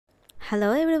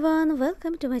Hello everyone,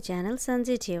 welcome to my channel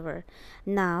Sanji Tuber.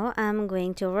 Now I'm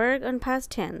going to work on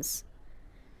past tense.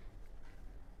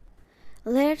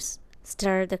 Let's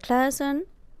start the class on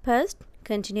past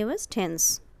continuous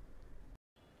tense.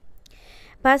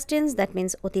 Past tense, that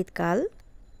means অতীতকাল,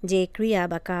 যে ক্রিয়া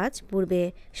বা কাজ পূর্বে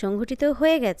সংঘটিত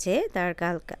হয়ে গেছে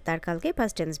তার কালকে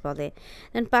past tense বলে।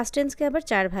 Then past tense কে আবার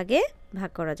চার ভাগে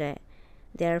ভাগ করা যায়।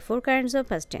 There are 4 kinds of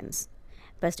past tense.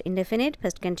 Past indefinite,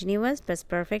 past continuous, past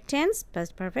perfect tense,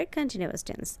 past perfect continuous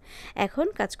tense. এখন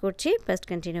কাজ করছি past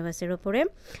continuous এর উপরে।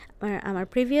 আমার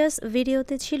প্রিভিয়াস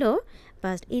ভিডিওতে ছিল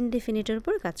past indefinite এর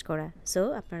উপর কাজ করা। সো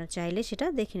আপনারা চাইলে সেটা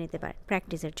দেখে নিতে পারেন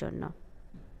প্র্যাকটিসের জন্য।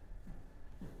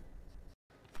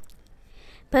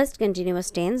 past continuous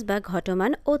tense বা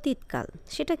ঘটমান অতীতকাল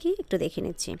সেটা কি একটু দেখে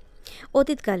নিচ্ছি।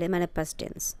 অতীতকালে মানে past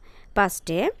tense,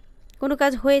 পাস্টে কোনো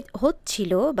কাজ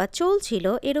হচ্ছিল বা চলছিল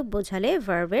এরূপ বোঝালে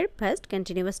ভার্বের past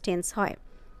continuous tense হয়।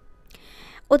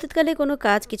 অতীতকালে কোনো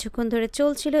কাজ কিছুক্ষণ ধরে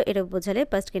চলছিল এরূপ বোঝালে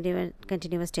past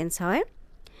continuous tense হয়।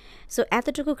 সো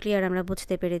এতটুকু ক্লিয়ার আমরা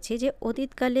বুঝতে পেরেছি যে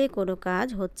অতীতকালে কোনো কাজ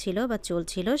হচ্ছিল বা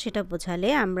চলছিল সেটা বোঝালে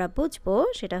আমরা বুঝবো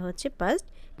সেটা হচ্ছে past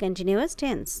continuous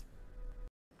tense।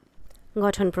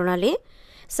 গঠন প্রণালী,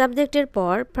 সাবজেক্টের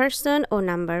পর পার্সন ও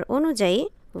নাম্বার অনুযায়ী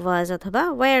ওয়াজ অথবা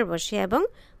ওয়্যার বসে এবং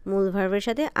মূল ভার্বের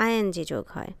সাথে আইএনজি যোগ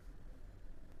হয়।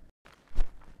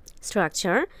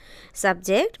 স্ট্রাকচার,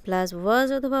 সাবজেক্ট প্লাস ওয়াজ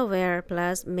অথবা ওয়্যার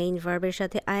প্লাস মেইন ভার্বের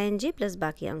সাথে আইএনজি প্লাস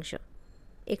বাকি অংশ,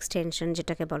 এক্সটেনশন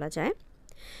যেটাকে বলা যায়।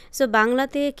 সো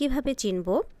বাংলাতে কিভাবে চিনব?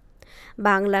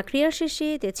 বাংলা ক্রিয়ার শেষে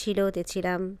তে ছিল, তে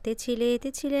ছিলাম, তে ছিলে, তে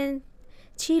ছিলেন,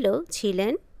 ছিল,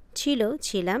 ছিলেন, ছিল,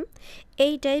 ছিলাম,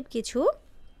 এই টাইপ কিছু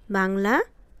বাংলা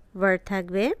ওয়ার্ড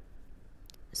থাকবে।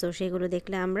 সো সেগুলো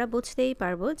দেখলে আমরা বুঝতেই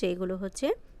পারবো যে এগুলো হচ্ছে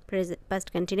past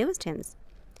continuous tense.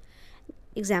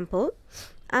 এক্সাম্পল,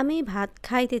 আমি ভাত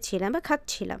খাইতেছিলাম বা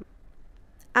খাচ্ছিলাম।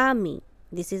 আমি,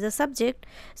 this is a subject,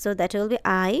 so that will be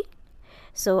I.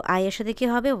 So I এর সাথে কি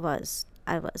হবে? ওয়াজ,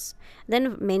 আই ওয়াজ। দেন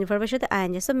মেইন ভার্বের সাথে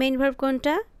আইএনজি। সো মেইন ভার্ব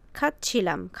কোনটা?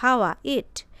 খাচ্ছিলাম, খাওয়া,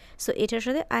 ইট। সো এটার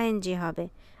সাথে আইএনজি হবে।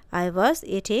 আই ওয়াজ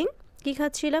ইটিং, কি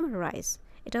খাচ্ছিলাম? রাইস।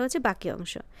 এটা হচ্ছে বাকি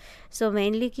অংশ। সো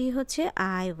মেইনলি কি হচ্ছে?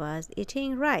 I was eating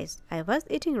rice, I was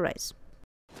eating rice.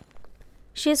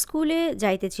 সে স্কুলে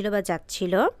যাইতেছিল বা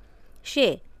যাচ্ছিল। সে,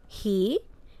 হি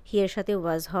এর সাথে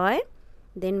ওয়াজ হয়।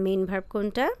 দেন মেইন ভার্ব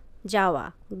কোনটা? যাওয়া,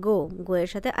 গো, গো এর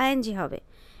সাথে আইএনজি হবে।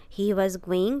 হি was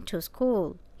going to school,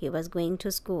 he was going to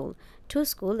school, to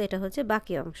school এটা হচ্ছে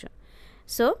বাকি অংশ।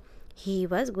 So he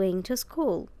was going to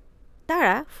school.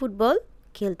 তারা ফুটবল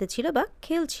খেলতেছিল বা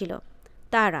খেলছিল।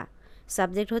 তারা,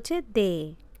 সাবজেক্ট হচ্ছে দে,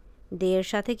 দে এর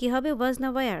সাথে কি হবে? ওয়াজ না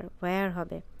ওয়্যার? ওয়্যার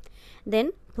হবে। দেন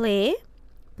প্লে,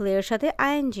 প্লেয়ের সাথে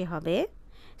আইএনজি হবে।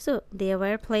 So they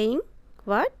were playing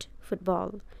what? Football,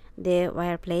 they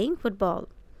were playing football.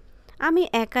 আমি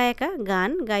একা একা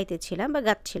গান গাইতেছিলাম বা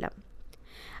গাচ্ছিলাম।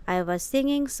 I was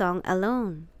singing song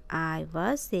alone, I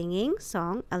was singing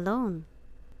song alone.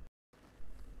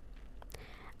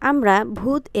 আমরা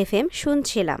ভূত এফএম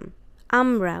শুনছিলাম।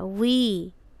 আমরা,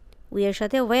 উই এর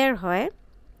সাথে ওয়্যার হয়।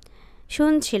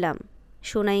 শুনছিলাম,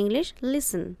 শোনা English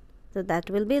listen, so that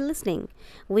will be listening.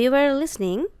 We were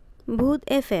listening Bhoot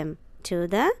FM to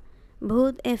the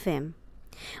Bhoot FM.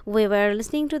 We were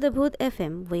listening to the Bhoot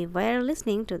FM. We were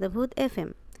listening to the Bhoot FM.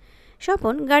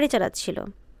 Swapan গাড়ি চালাচ্ছিল।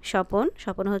 স্বপন,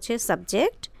 স্বপন হচ্ছে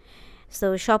subject. So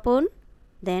Swapan,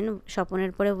 দেন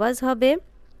স্বপনের পরে ওয়াজ হবে।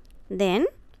 দেন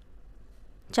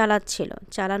চালাচ্ছিল,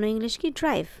 চালানো English কি?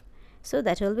 Drive. So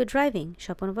that will be driving,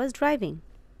 Swapan was driving.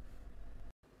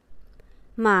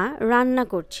 মা রান্না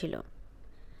করছিল।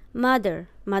 মাদার,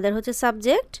 মাদার হচ্ছে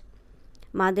সাবজেক্ট,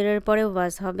 মাদারের পরে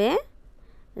ওয়াজ হবে।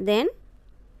 দেন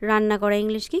রান্না করা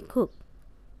ইংলিশ কি? Cook,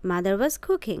 mother was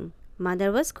cooking, mother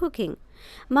was cooking.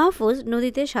 Mahfuz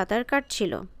নদীতে সাঁতার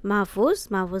কাটছিল। মাহফুজ,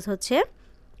 মাহফুজ হচ্ছে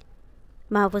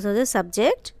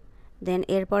সাবজেক্ট। দেন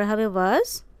এরপর হবে ওয়াজ।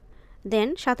 দেন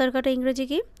সাঁতার কাটা ইংরেজি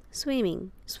কি? Swimming,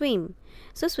 swim.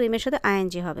 সো সুইমের সাথে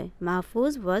আইএনজি হবে।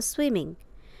 মাহফুজ ওয়াজ সুইমিং।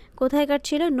 কোথায়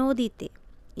কাটছিল? নদীতে,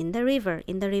 in the river.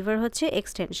 In the river হচ্ছে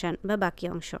এক্সটেনশন বা বাকি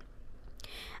অংশ।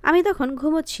 আমি তখন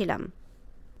ঘুমোচ্ছিলাম।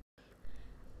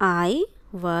 I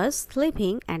was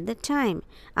sleeping at the time.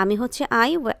 আমি হচ্ছে আই,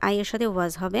 আই এর সাথে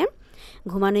ওয়াজ হবে।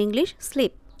 ঘুমানো English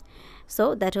slip, so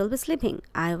that will be sleeping.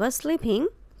 I was sleeping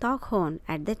তখন,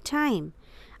 at the time.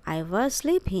 I was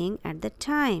sleeping at the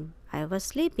time, I was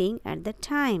sleeping at the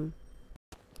time.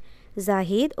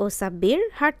 Zahid ও সাব্বির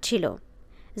হাঁটছিল।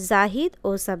 জাহিদ ও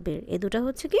সাব্বির এ দুটো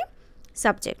হচ্ছে কি?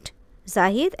 Subject,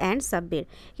 Zahid and Sabbir.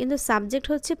 কিন্তু সাবজেক্ট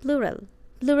হচ্ছে plural,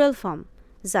 plural form.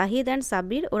 Zahid and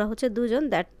Sabbir ওরা হচ্ছে দুজন,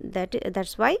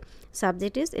 that's why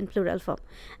subject is in plural form.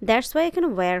 That's why এখানে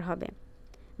wire হবে।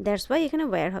 দ্যাটস ওয়াই এখানে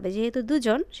ওয়্যার হবে, যেহেতু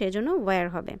দুজন সেজন্য ওয়্যার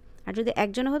হবে, আর যদি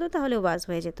একজন হতো তাহলে ওয়াজ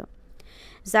হয়ে যেত।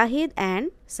 জাহিদ অ্যান্ড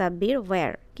সাব্বির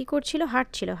ওয়্যার কি করছিল,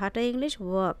 হাঁটছিল, হাঁটা English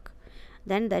walk,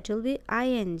 then that will be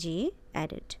ING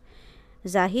added.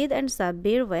 Zahid and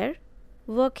Sabbir wire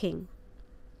walking.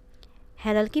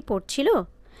 Helal কি পড়ছিল?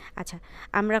 আচ্ছা,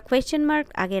 আমরা কোয়েশ্চেন মার্ক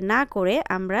আগে না করে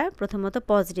আমরা প্রথমত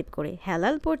পজিটিভ করি।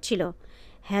 হেলাল পড়ছিল,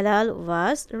 Helal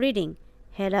was reading,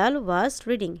 Helal was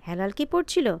reading. Helal কি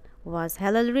পড়ছিল? ওয়াজ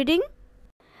হেলাল রিডিং?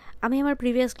 আমি আমার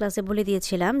প্রিভিয়াস ক্লাসে বলে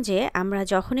দিয়েছিলাম যে আমরা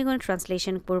যখনই কোনো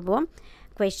ট্রান্সলেশন করব,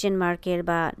 কোয়েশ্চেন মার্কের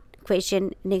বা কোয়েশ্চেন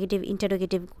নেগেটিভ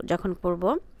ইন্টারোগেটিভ যখন করব,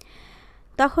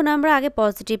 তখন আমরা আগে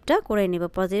পজিটিভটা করে নেব,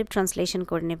 পজিটিভ ট্রান্সলেশন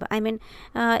করে নেব। আই মিন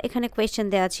এখানে কোয়েশ্চেন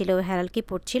দেওয়া ছিল হেলাল কি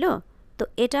পড়ছিল, তো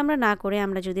এটা আমরা না করে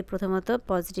আমরা যদি প্রথমত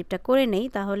পজিটিভটা করে নেই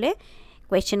তাহলে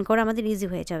কোয়েশ্চেন করা আমাদের ইজি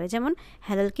হয়ে যাবে। যেমন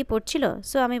হেলাল কি পড়ছিল,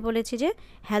 সো আমি বলেছি যে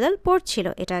হেলাল পড়ছিল,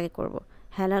 এটা আগে করব,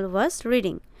 হেলাল ওয়াজ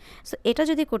রিডিং। সো এটা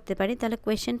যদি করতে পারি তাহলে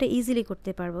কোয়েশ্চেনটা ইজিলি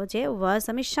করতে পারবো, যে ওয়াজ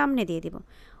আমি সামনে দিয়ে দিব,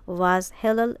 ওয়াজ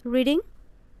হেলাল রিডিং।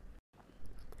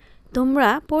 তোমরা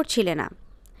পড়ছিলে না,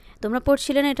 তোমরা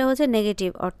পড়ছিলে না এটা হচ্ছে নেগেটিভ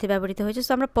অর্থে ব্যবহৃত হয়েছে,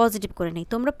 সো আমরা পজিটিভ করে নিই,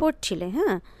 তোমরা পড়ছিলে।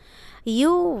 হ্যাঁ,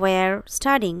 ইউ ওয়্যার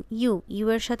স্টাডিং, ইউ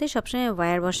এর সাথে সবসময়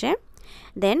ওয়্যার বসে,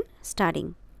 দেন studying.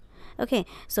 Okay,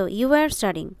 so you wire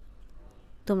studying,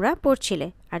 তোমরা পড়ছিলে।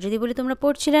 আর যদি বলি তোমরা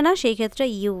পড়ছিলে না, সেই ক্ষেত্রে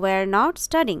ইউ ওয়্যার নট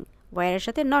স্টাডিং, ওয়্যারের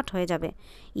সাথে নট হয়ে যাবে,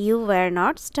 ইউ ওয়্যার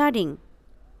নট স্টাডিং।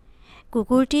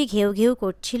 কুকুরটি ঘেউ ঘেউ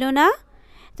করছিল না,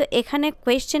 তো এখানে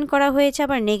কোয়েশ্চেন করা হয়েছে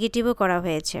আবার নেগেটিভও করা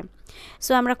হয়েছে,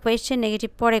 সো আমরা কোয়েশ্চেন নেগেটিভ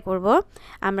পরে করব।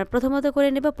 আমরা প্রথমত করে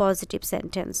নেব পজিটিভ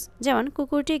সেন্টেন্স, যেমন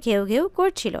কুকুরটি ঘেউ ঘেউ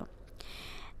করছিল।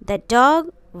 The dog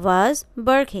was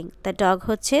barking, the dog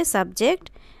হচ্ছে সাবজেক্ট,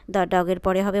 দ্য ডগের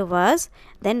পরে হবে ওয়াজ,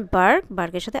 দেন বার্ক,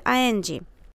 বার্কের সাথে আইএনজি।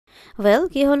 ওয়েল,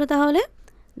 কী হলো তাহলে?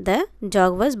 The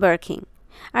dog was barking.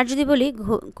 আর যদি বলি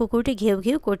কুকুরটি ঘেউ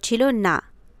ঘেউ করছিল না,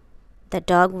 the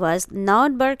dog was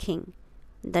not barking,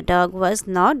 the dog was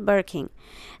not barking.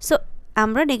 So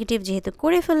আমরা নেগেটিভ যেহেতু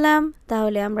করে ফেললাম,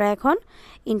 তাহলে আমরা এখন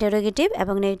ইন্টারোগেটিভ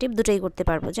এবং নেগেটিভ দুটোই করতে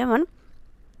পারবো। যেমন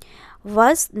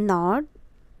was not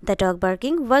the dog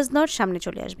barking, was not সামনে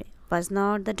চলে আসবে, was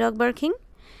not the dog barking,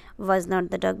 was not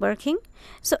the dog barking.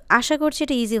 So আশা করছি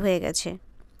এটা ইজি হয়ে গেছে।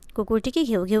 কুকুরটি কি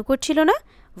ঘেউ ঘেউ করছিল না,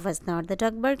 was not the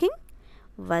dog barking,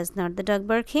 was not the dog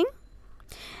barking.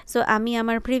 So আমি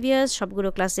আমার প্রিভিয়াস সবগুলো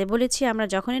ক্লাসে বলেছি আমরা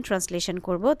যখনই ট্রান্সলেশন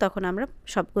করব তখন আমরা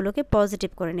সবগুলোকে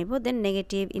পজিটিভ করে নেব, দেন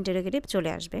নেগেটিভ ইন্টারোগেটিভ চলে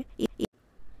আসবে।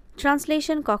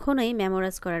 ট্রান্সলেশন কখনোই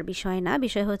মেমোরাইজ করার বিষয় না,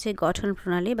 বিষয় হচ্ছে গঠন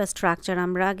প্রণালী বা স্ট্রাকচার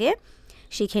আমরা আগে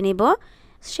শিখে নেব,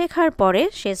 শেখার পরে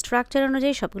সে স্ট্রাকচার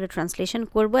অনুযায়ী সবগুলো ট্রান্সলেশন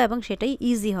করব এবং সেটাই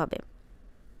ইজি হবে।